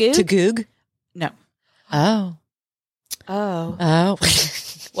Give it a goog. to goog? No. Oh. Oh, Oh.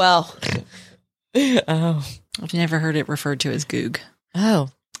 well, Oh. I've never heard it referred to as goog. Oh.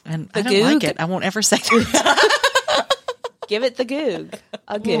 And The I don't like goog? it. I won't ever say that. give it the goog.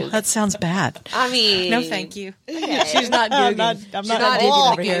 A Oh, goog. that sounds bad. I mean, No, thank you. She's not googing. I'm She's not googing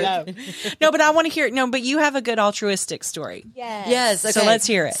all over here. no. No, but I want to hear it. No, but you have a good altruistic story. Yes. Yes. So let's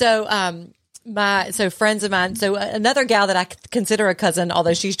hear it. So, friends of mine. So another gal that I consider a cousin,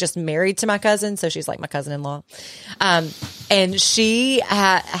 although she's just married to my cousin, so she's like my cousin-in-law. And she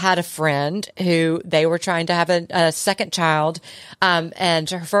had a friend who they were trying to have a second child. And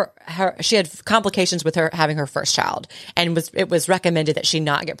she had complications with her having her first child, and it was recommended that she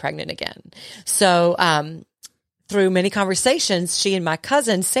not get pregnant again. So, through many conversations, she and my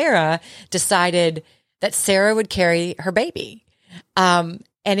cousin Sarah decided that Sarah would carry her baby.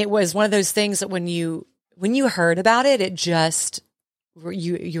 And it was one of those things that when you heard about it, it just,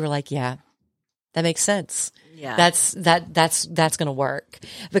 you were like, yeah, that makes sense. Yeah. That's going to work,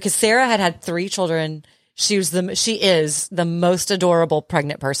 because Sarah had 3 children. She is the most adorable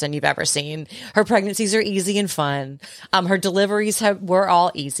pregnant person you've ever seen. Her pregnancies are easy and fun. Her deliveries were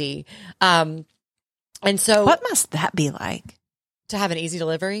all easy. And so What must that be like? to have an easy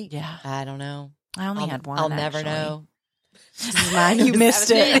delivery? Yeah. I don't know. I only had one. I'll never actually. know. Mine. You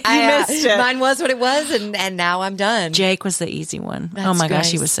missed it. You missed it. Mine was what it was, and now I'm done. Jake was the easy one. That's oh my gosh,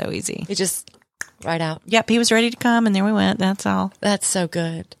 nice. he was so easy. He just right out. Yep, he was ready to come, and there we went. That's all. That's so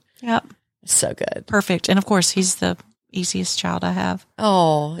good. Yep, So good. perfect. And of course, he's the easiest child I have.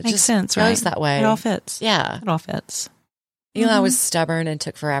 Oh, it Makes just sense, goes right? that way. It all fits. Yeah. It all fits. Eli was stubborn and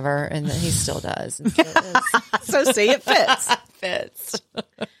took forever, and he still does. And still is. So see, it fits. Fits.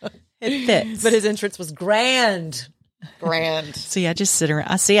 It fits. But his entrance was grand. Grand. See, I just sit around.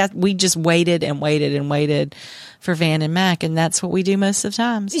 We just waited and waited and waited for Van and Mac, and that's what we do most of the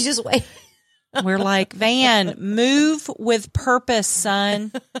times. You just wait. We're like, Van, move with purpose,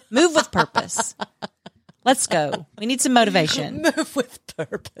 son. Move with purpose. Let's go. We need some motivation. Move with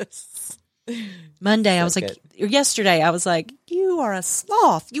purpose. Monday, I was like, or yesterday, I was like, you are a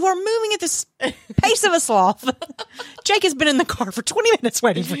sloth. You are moving at this pace of a sloth. Jake has been in the car for 20 minutes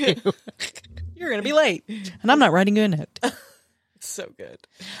waiting for you. You're going to be late. And I'm not writing you a note. So good.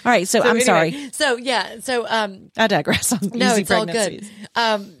 All right. So I'm anyway, sorry. So yeah. So I digress on no, easy it's all pregnancies.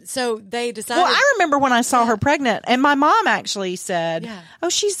 good. So they decided. Well, I remember when I saw her pregnant, and my mom actually said, Yeah. oh,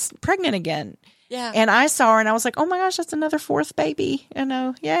 she's pregnant again. Yeah. And I saw her, and I was like, oh my gosh, that's another fourth baby. You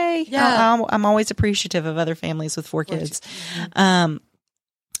know, yay. Yeah. I'm always appreciative of other families with four kids. Yeah,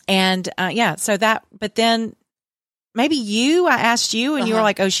 so that, but then maybe I asked you, and you were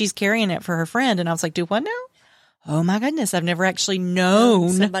like, oh, she's carrying it for her friend. And I was like, do what now? Oh my goodness, I've never actually known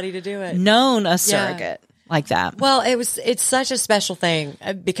somebody to do it. Known a surrogate like that. Well, it's such a special thing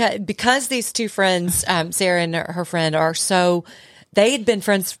because these two friends, Sarah and her friend, they had been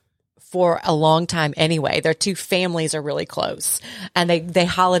friends for a long time anyway. Their two families are really close, and they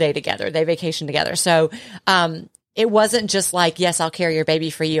holiday together, they vacation together. So, it wasn't just like, yes, I'll carry your baby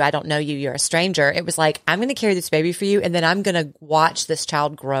for you. I don't know you. You're a stranger. It was like, I'm going to carry this baby for you, and then I'm going to watch this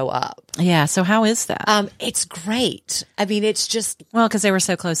child grow up. Yeah. So how is that? It's great. I mean, it's just Well, because they were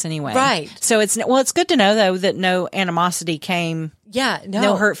so close anyway. Right. So it's good to know, though, that no animosity came. yeah,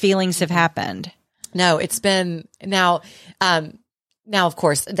 No hurt feelings have happened. No, it's been now. Now, of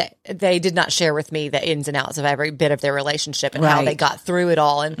course, they did not share with me the ins and outs of every bit of their relationship and how Right. they got through it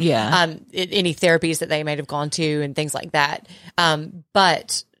all, and Yeah. any therapies that they might have gone to and things like that.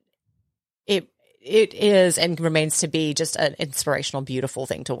 But it is and remains to be just an inspirational, beautiful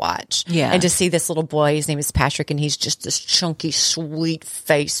thing to watch. Yeah. And to see this little boy, his name is Patrick, and he's just this chunky, sweet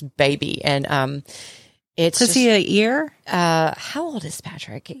face baby, and it's So is just, he a year? how old is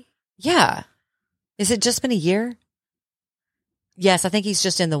Patrick? Yeah, is it just been a year? Yes, I think he's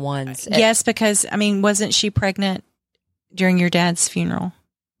just in the ones. Yes, because, I mean, wasn't she pregnant during your dad's funeral?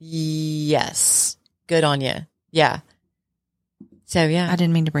 Yes. Good on you. Yeah. So, yeah. I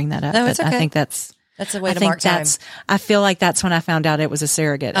didn't mean to bring that up. No, it's but okay. I think that's That's a way to mark time. I feel like that's when I found out it was a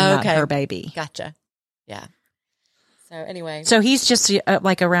surrogate and Okay. not her baby. Gotcha. Yeah. So, anyway. So he's just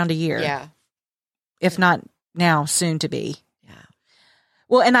like around a year. Yeah. If not now, soon to be. Yeah.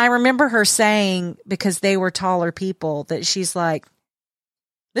 Well, and I remember her saying, because they were taller people, that she's like,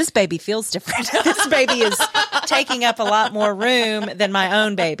 this baby feels different. This baby is taking up a lot more room than my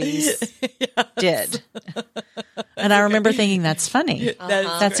own babies did. And I remember thinking, that's funny.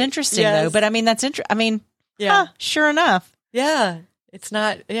 That's interesting, Yes. though. But I mean, Yeah. sure enough. Yeah. It's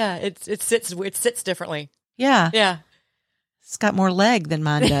not, yeah. It sits differently. Yeah. Yeah. It's got more leg than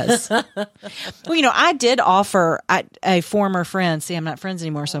mine does. Well, I did offer a former friend. See, I'm not friends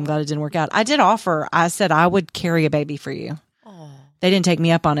anymore, so I'm glad it didn't work out. I did offer. I said I would carry a baby for you. Oh. They didn't take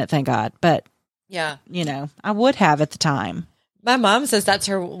me up on it, thank God. But, Yeah. I would have at the time. My mom says that's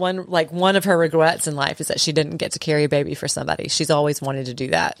her one of her regrets in life is that she didn't get to carry a baby for somebody. She's always wanted to do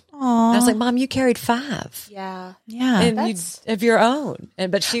that. And I was like, Mom, you carried 5. Yeah. Yeah. And you of your own.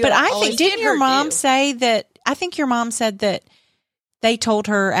 But I always think, didn't did your her mom due. say that? I think your mom said that they told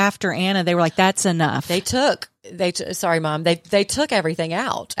her after Anna, they were like, that's enough. Sorry, Mom. They took everything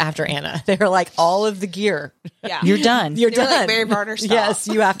out after Anna. They were like, all of the gear. Yeah. You're done. You're They were done. like, Mary Varner, stop. Yes,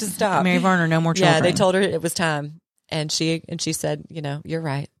 you have to stop. Mary Varner, no more children. Yeah, they told her it was time. And she said, you're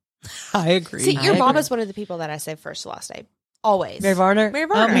right. I agree. See, your I mom agree. is one of the people that I say first to last name. Always. Mary Varner? Mary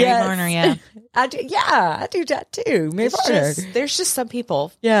Oh, Varner. Mary Yes. Varner, yeah. I do that too. Mary Varner. There's just some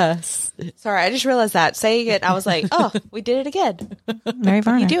people. Yes. Sorry, I just realized that. Saying it, I was like, oh, we did it again. Mary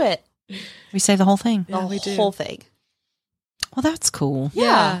Varner. You do it. We say the whole thing. Yeah, The we do. whole thing. Well, that's cool.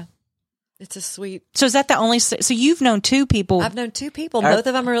 Yeah. It's a sweet. So is that the only? So you've known 2 people. I've known 2 people. Both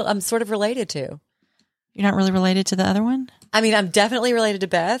of them I'm sort of related to. You're not really related to the other one? I mean, I'm definitely related to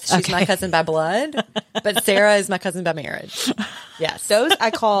Beth. She's my cousin by blood, but Sarah is my cousin by marriage. Yes. Those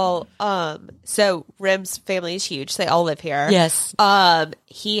I call, so Rim's family is huge. They all live here. Yes.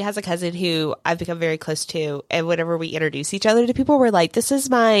 He has a cousin who I've become very close to. And whenever we introduce each other to people, we're like, this is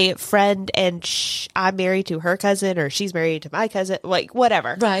my friend and I'm married to her cousin or she's married to my cousin. Like,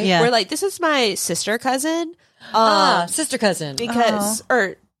 whatever. Right. Yeah. We're like, this is my sister cousin. Sister cousin. Because,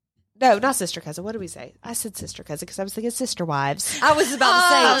 or no, not sister cousin. What did we say? I said sister cousin because I was thinking sister wives. I was about to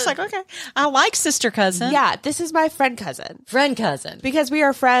say. I was like, okay, I like sister cousin. Yeah, this is my friend cousin. Friend cousin. Because we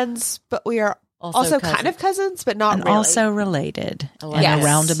are friends, but we are also kind of cousins, but not And really. also related in Yes. a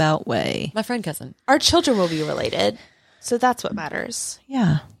roundabout way. My friend cousin. Our children will be related. So that's what matters.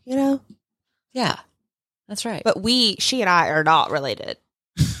 Yeah. You know? Yeah. That's right. But she and I are not related.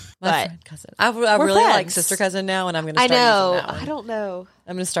 My but friend cousin. I really we're like friends. sister cousin now, and I'm going to I start know. using that one. I don't know.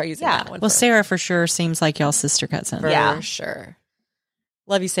 I'm going to start using Yeah. that one. Well, Sarah for sure seems like y'all's sister cousin. for Yeah. sure.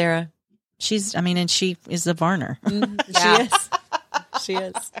 Love you, Sarah. And she is a Varner. Yeah. She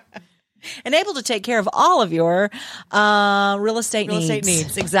is. And able to take care of all of your real estate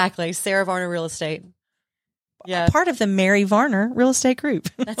needs. Exactly. Sarah Varner Real Estate. Yeah. Part of the Mary Varner Real Estate Group.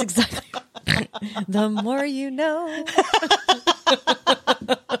 That's exactly. The more you know.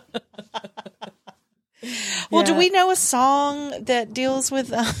 Well, do we know a song that deals with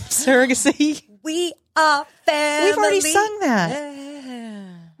surrogacy? We are family. We've already sung that. Yeah.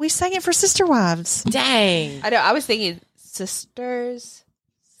 We sang it for Sister Wives. Dang. I know. I was thinking sisters.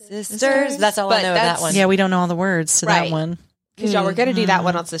 Sisters. That's all I But know of that that's- one. Yeah, we don't know all the words to that Right. one. Because y'all were going to do that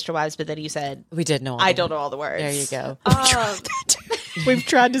one on Sister Wives, but then you said, We did know all I the don't know all the words. There you go. We've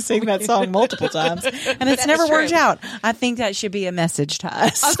tried to sing that song multiple times, and it's That never is true. worked out. I think that should be a message to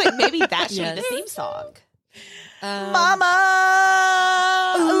us. I was like, maybe that should Yes. be the theme song. Mama!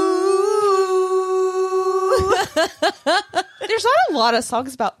 There's not a lot of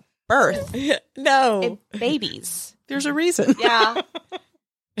songs about birth No. and babies. There's a reason. Yeah.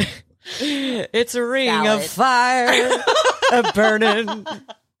 It's a ring Valid. of fire. A burning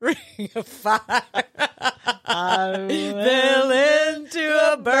ring of fire. Fell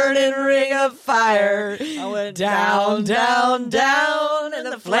into a burning ring of fire. I went down, down, down, and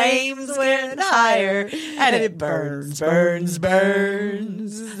the flames went higher. And it burns, burns,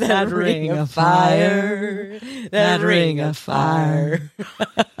 burns. That ring of fire. That ring of fire.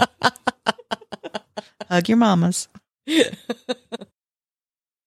 Hug your mamas.